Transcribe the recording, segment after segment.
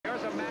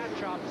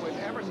matchup with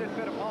Emerson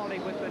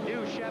Fittipaldi with the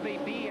new Chevy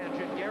B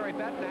engine. Gary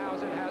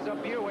Bettenhausen has a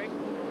Buick.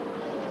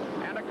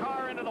 And a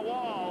car into the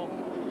wall.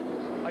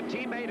 A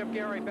teammate of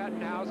Gary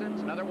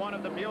Bettenhausen's. Another one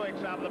of the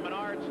Buicks out of the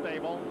Menard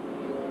stable.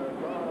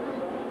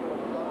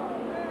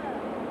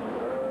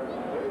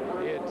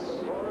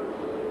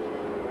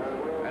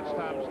 That's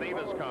Tom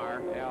Sneva's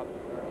car. Yeah.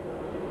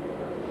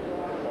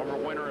 Former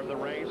winner of the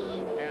race,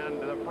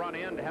 and the front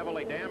end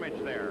heavily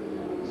damaged there.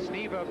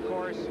 Sneva, of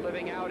course,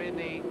 living out in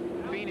the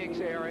Phoenix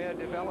area,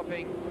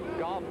 developing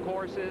golf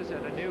courses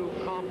and a new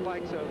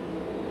complex of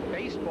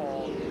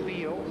baseball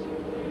fields.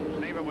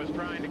 Sneva was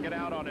trying to get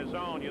out on his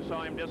own. You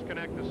saw him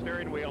disconnect the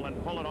steering wheel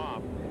and pull it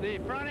off. The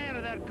front end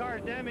of that car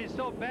is damaged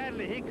so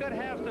badly, he could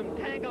have some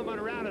tanglement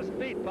around his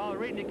feet, Paul. The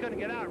reason he couldn't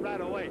get out right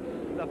away.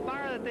 The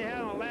fire that they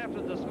had on the left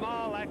was a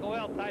small, like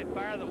oil-type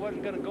fire that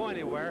wasn't going to go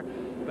anywhere,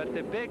 but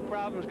the big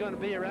problem is going to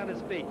be around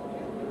his feet.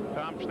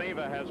 Tom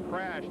Sneva has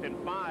crashed in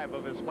 5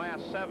 of his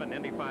last 7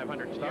 Indy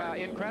 500 starts.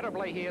 Yeah,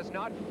 incredibly, he has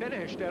not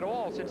finished at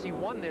all since he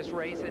won this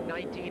race in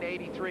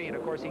 1983, and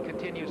of course he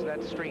continues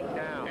that streak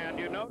now. And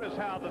you notice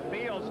how the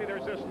field, see,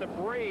 there's this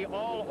debris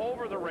all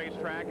over the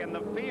racetrack, and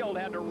the field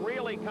had to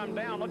really come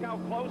down. Look how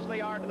close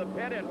they are to the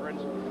pit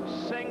entrance,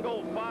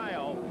 single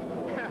file.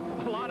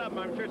 A lot of them,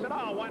 I'm sure, said,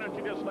 oh, why don't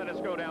you just let us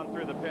go down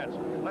through the pits?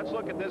 Let's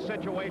look at this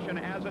situation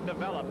as it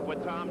developed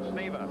with Tom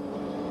Sneva,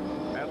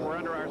 as we're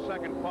under our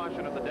second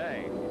caution of the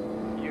day.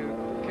 You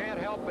can't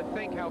help but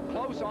think how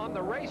close on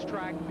the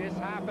racetrack this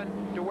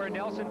happened to where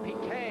Nelson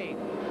Piquet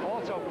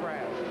also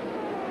crashed.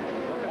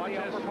 Look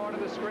at the upper part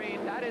of the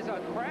screen. That is a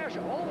crash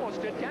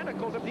almost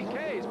identical to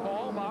Piquet's,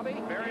 Paul, Bobby.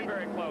 Very,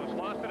 very close.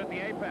 Lost it at the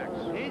apex.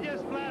 He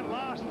just flat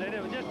lost it.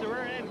 It was just the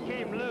rear end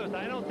came loose.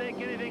 I don't think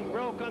anything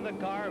broke on the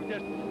car. It was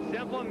just a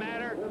simple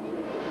matter.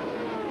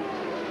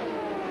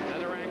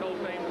 Another angle,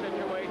 same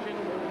situation.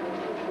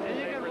 And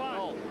you can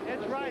watch.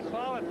 It's right,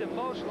 Paul. It's the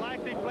most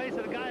likely place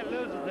that the guy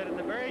loses it. It's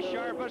the very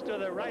sharpest to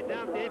the right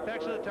down at the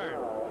apex of the turn.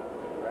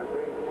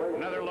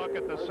 Another look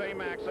at the same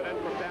accident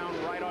from down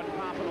right on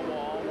top of the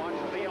wall. Watch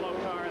the yellow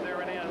car.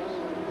 There it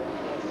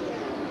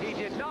is. He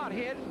did not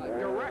hit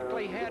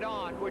directly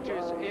head-on, which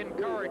is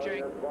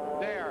encouraging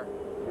there.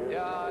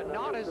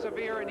 Not as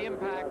severe an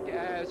impact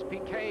as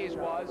Piquet's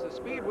was. The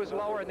speed was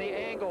lower and the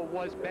angle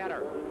was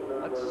better.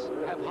 Let's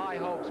have high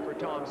hopes for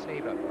Tom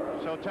Sneva.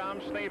 So Tom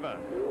Sneva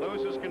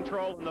loses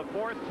control in the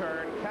 4th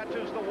turn,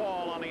 catches the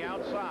wall on the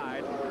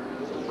outside,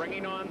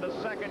 bringing on the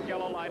second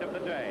yellow light of the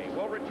day.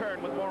 We'll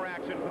return with more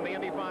action from the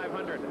Indy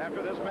 500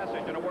 after this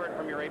message and a word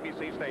from your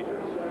ABC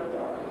stations.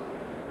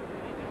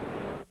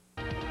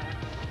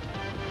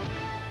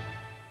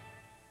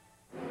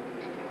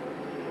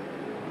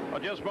 Well,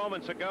 just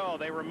moments ago,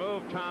 they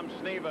removed Tom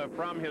Sneva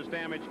from his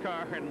damaged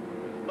car, and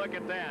look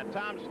at that.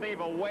 Tom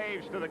Sneva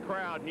waves to the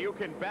crowd, and you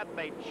can bet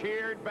they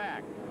cheered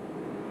back.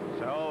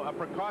 So a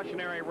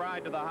precautionary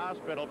ride to the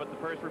hospital, but the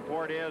first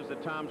report is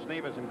that Tom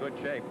Sneva's in good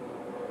shape.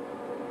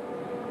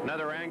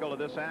 Another angle of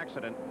this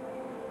accident.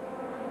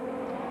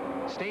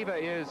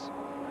 Sneva is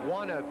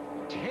one of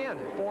 10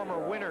 former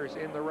winners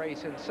in the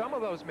race, and some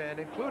of those men,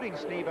 including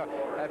Sneva,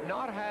 have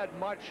not had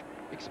much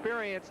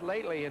experience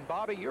lately. And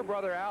Bobby, your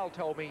brother Al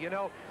told me, you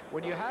know,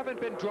 when you haven't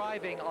been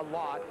driving a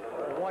lot,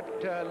 what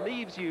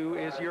leaves you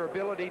is your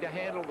ability to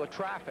handle the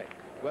traffic.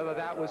 Whether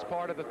that was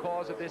part of the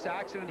cause of this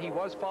accident, he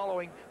was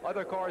following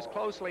other cars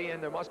closely,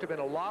 and there must have been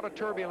a lot of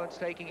turbulence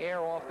taking air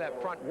off that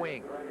front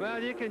wing.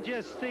 Well, you can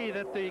just see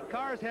that the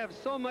cars have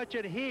so much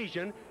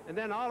adhesion, and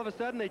then all of a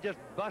sudden they just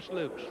bust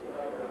loose.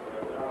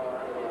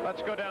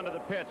 Let's go down to the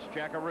pits.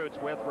 Jack Roots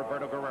with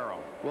Roberto Guerrero.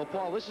 Well,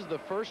 Paul, this is the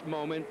first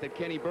moment that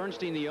Kenny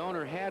Bernstein, the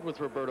owner, had with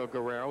Roberto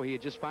Guerrero. He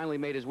had just finally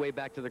made his way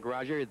back to the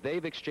garage area.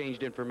 They've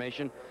exchanged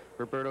information.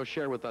 Roberto,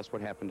 share with us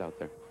what happened out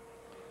there.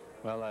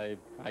 Well,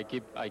 I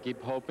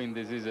keep hoping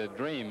this is a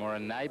dream or a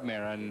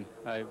nightmare, and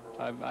I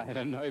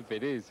don't know if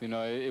it is. You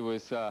know, it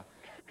was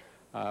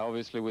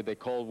obviously with the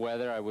cold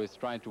weather, I was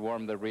trying to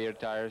warm the rear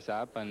tires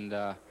up, and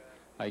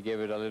I gave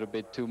it a little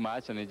bit too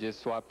much, and it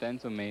just swapped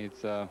into me.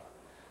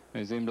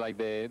 It seemed like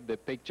the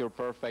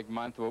picture-perfect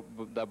month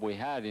that we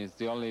had. It's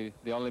the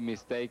only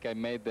mistake I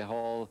made the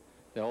whole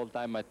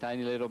time, a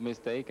tiny little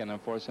mistake, and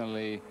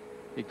unfortunately,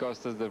 it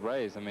cost us the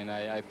race. I mean,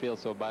 I feel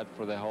so bad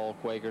for the whole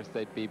Quaker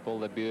State people,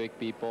 the Buick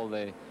people,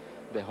 the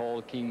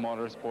whole King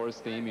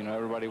Motorsports team. You know,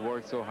 everybody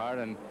worked so hard,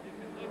 and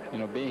you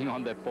know, being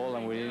on the pole,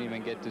 and we didn't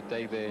even get to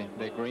take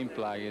the green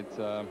flag. It's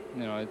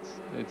you know,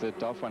 it's a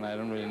tough one. I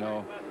don't really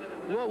know.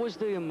 What was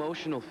the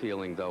emotional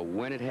feeling, though,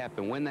 when it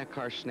happened, when that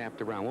car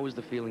snapped around? What was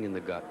the feeling in the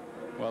gut?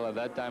 Well, at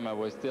that time, I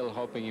was still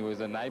hoping it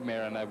was a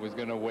nightmare and I was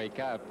going to wake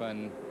up,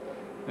 and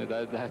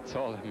that's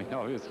all. I mean,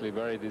 obviously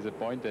very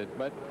disappointed,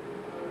 but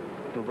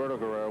Roberto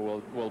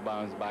Guerrero will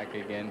bounce back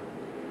again.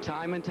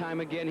 Time and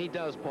time again, he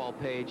does, Paul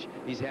Page.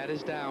 He's had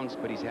his downs,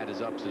 but he's had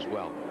his ups as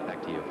well.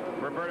 Back to you.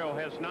 Roberto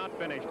has not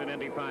finished an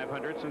Indy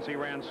 500 since he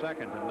ran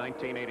second in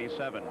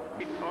 1987.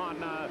 On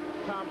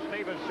Tom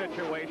Sneva's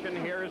situation,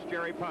 here's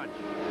Jerry Punch.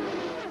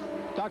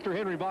 Dr.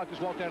 Henry Bach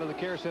just walked out of the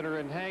care center,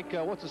 and Hank,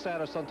 what's the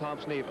status on Tom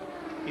Sneva?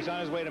 He's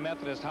on his way to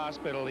Methodist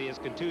Hospital. He has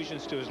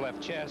contusions to his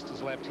left chest,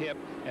 his left hip,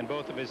 and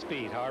both of his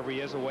feet. However, he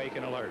is awake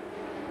and alert.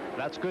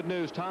 That's good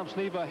news. Tom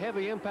Sneva,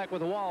 heavy impact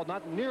with the wall,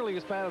 not nearly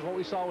as bad as what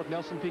we saw with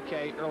Nelson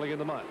Piquet early in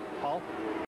the month. Paul?